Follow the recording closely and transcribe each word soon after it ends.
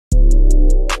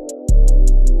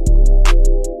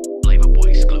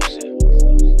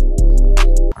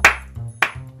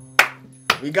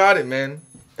We got it, man.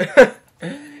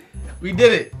 We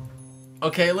did it.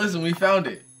 Okay, listen, we found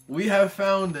it. We have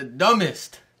found the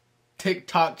dumbest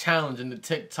TikTok challenge in the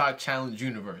TikTok challenge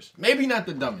universe. Maybe not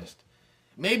the dumbest.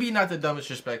 Maybe not the dumbest,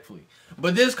 respectfully.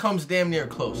 But this comes damn near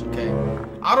close, okay?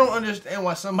 I don't understand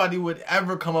why somebody would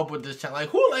ever come up with this challenge. Like,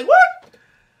 who? Like, what?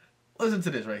 Listen to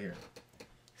this right here.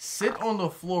 Sit on the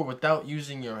floor without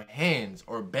using your hands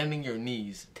or bending your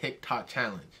knees. TikTok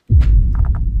challenge.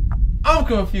 I'm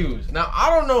confused. Now, I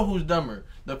don't know who's dumber.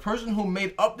 The person who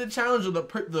made up the challenge or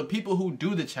the people who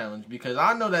do the challenge. Because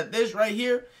I know that this right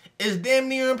here is damn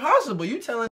near impossible. You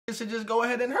telling niggas to just go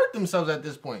ahead and hurt themselves at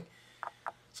this point.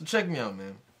 So check me out,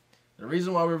 man. The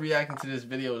reason why we're reacting to this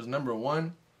video is, number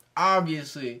one,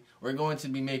 obviously, we're going to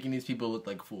be making these people look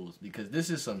like fools. Because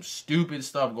this is some stupid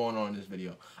stuff going on in this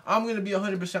video. I'm going to be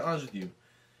 100% honest with you.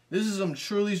 This is some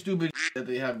truly stupid shit that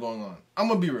they have going on. I'm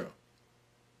going to be real.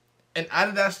 And out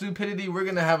of that stupidity, we're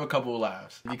going to have a couple of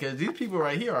laughs. Because these people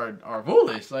right here are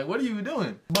foolish. Like, what are you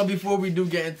doing? But before we do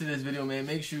get into this video, man,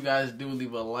 make sure you guys do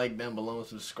leave a like down below and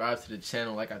subscribe to the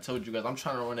channel. Like I told you guys, I'm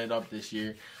trying to run it up this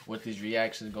year with these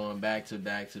reactions going back to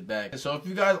back to back. And so if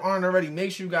you guys aren't already,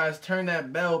 make sure you guys turn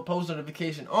that bell post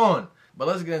notification on. But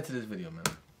let's get into this video, man.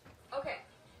 Okay.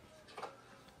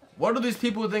 What do these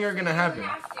people think are going to happen? You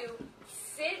have to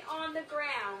sit on the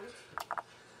ground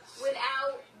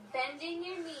without bending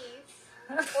your knees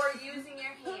or using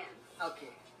your hands. Okay.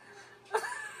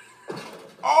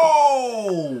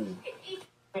 Oh!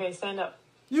 Okay, stand up.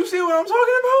 You see what I'm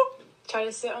talking about? Try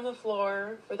to sit on the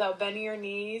floor without bending your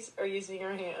knees or using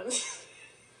your hands.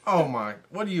 Oh my,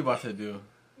 what are you about to do?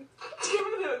 I'm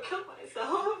gonna kill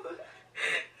myself.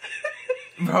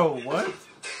 Bro, what?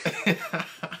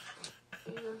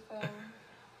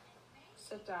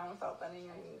 Sit down without bending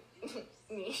your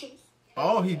knees.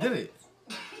 Oh, he did it.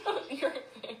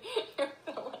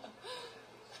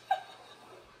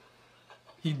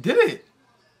 He did it.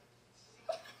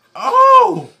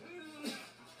 Oh!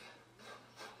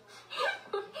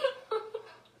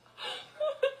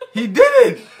 He did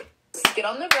it. Get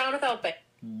on the ground without bending.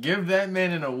 Give that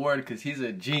man an award because he's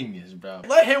a genius, bro.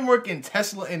 Let him work in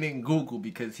Tesla and in Google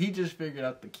because he just figured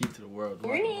out the key to the world.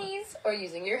 Your knees or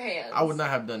using your hands. I would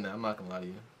not have done that. I'm not going to lie to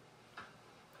you.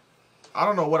 I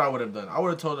don't know what I would have done. I would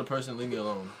have told the person, leave me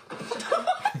alone.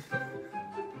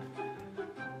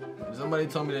 If somebody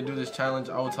told me to do this challenge,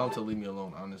 I would tell them to leave me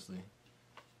alone, honestly.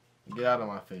 Get out of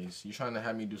my face. You're trying to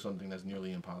have me do something that's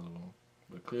nearly impossible.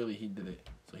 But clearly he did it,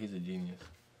 so he's a genius.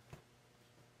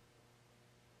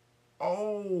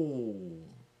 Oh.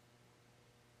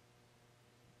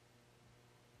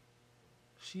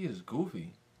 She is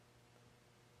goofy.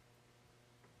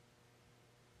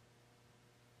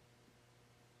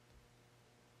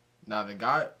 Now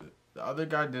the other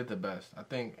guy did it the best. I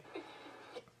think.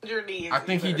 Your knees. I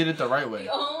think he did it the right way.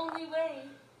 The only way.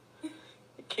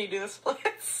 Can you do the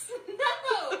splits?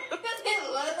 No! Does it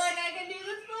look like I can do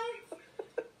the splits?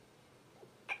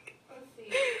 Let's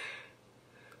see.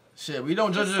 Shit, we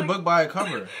don't judge a book by a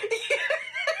cover.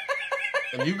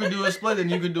 If you could do a split, then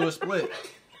you could do a split.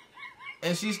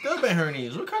 And she still bent her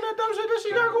knees. What kind of dumb shit does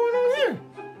she got going on here?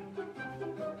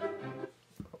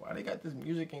 Why they got this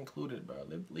music included, bro?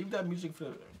 Leave that music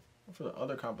for the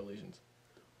other compilations.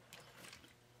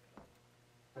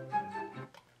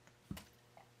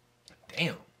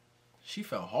 Damn, she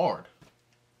fell hard.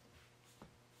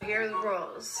 Here are the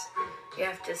rules. You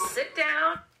have to sit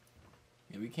down.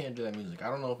 Yeah, we can't do that music. I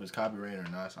don't know if it's copyrighted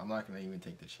or not, so I'm not gonna even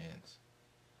take the chance.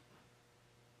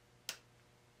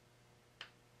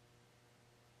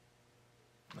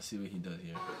 Let's see what he does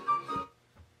here.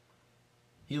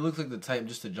 He looks like the type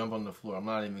just to jump on the floor. I'm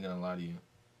not even gonna lie to you.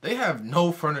 They have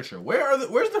no furniture.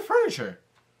 Where's the furniture?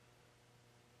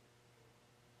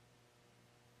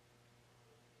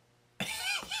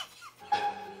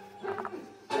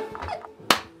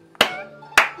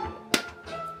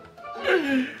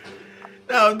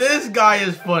 Now this guy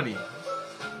is funny.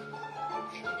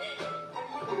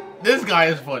 This guy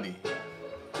is funny.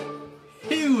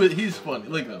 He's funny.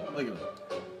 Look at him. Look at him.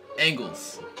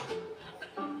 Angles.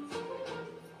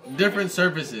 Different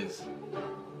surfaces.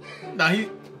 Nah, he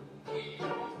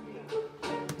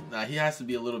has to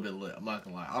be a little bit lit. I'm not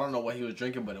gonna lie. I don't know what he was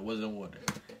drinking, but it wasn't water.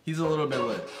 He's a little bit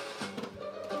lit.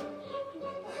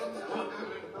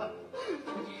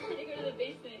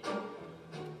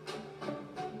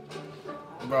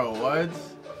 Bro, what?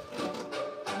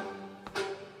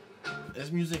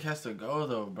 This music has to go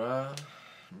though, bruh.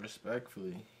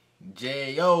 Respectfully.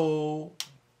 J.O.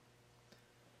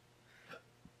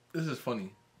 This is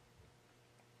funny.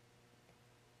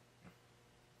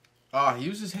 Ah, he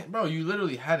used his hand. Bro, you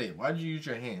literally had it. Why'd you use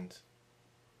your hands?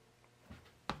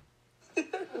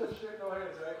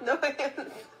 No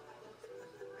hands.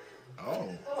 Oh.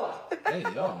 Hey,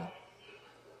 yo.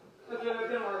 Look, it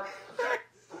didn't work.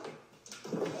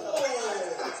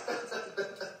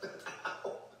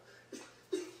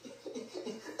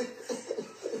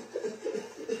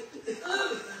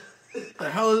 The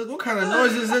hell is, what kind of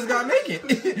noise is this guy making?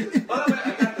 By the way,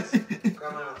 I got this.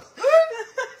 Grab my house.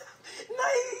 No,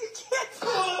 you can't.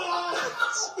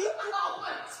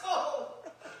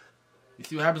 You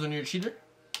see what happens when you're a cheater?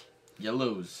 You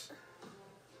lose.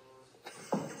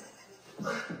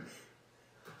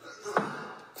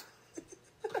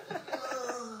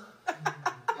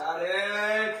 Got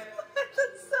it.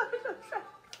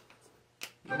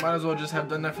 You might as well just have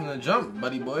done that from the jump,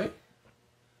 buddy boy.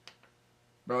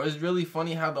 Bro, it's really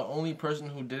funny how the only person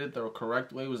who did it the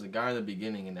correct way was the guy in the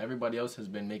beginning, and everybody else has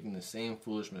been making the same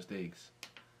foolish mistakes.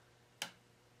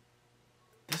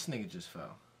 This nigga just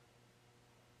fell.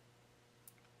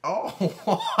 Oh,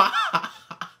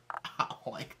 I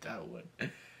like that one.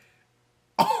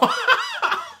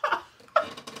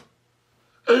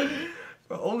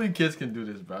 Bro, only kids can do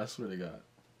this, bro. I swear to God.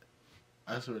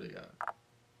 I swear to God.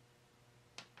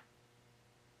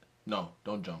 No,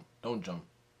 don't jump. Don't jump.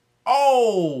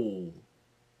 Oh!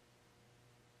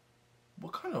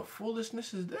 What kind of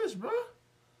foolishness is this, bro?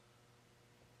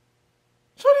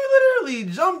 Shorty literally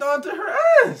jumped onto her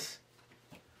ass.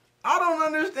 I don't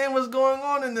understand what's going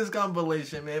on in this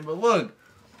compilation, man. But look,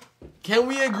 can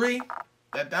we agree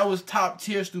that that was top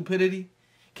tier stupidity?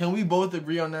 Can we both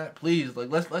agree on that? Please, like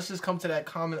let's just come to that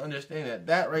common understanding that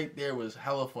that right there was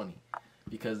hella funny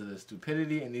because of the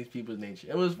stupidity and these people's nature.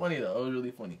 It was funny though. It was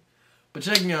really funny. But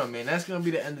check me out, man. That's going to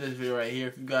be the end of this video right here.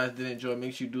 If you guys did enjoy,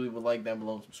 make sure you do leave a like down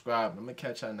below and subscribe. I'm going to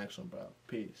catch y'all next one, bro.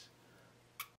 Peace.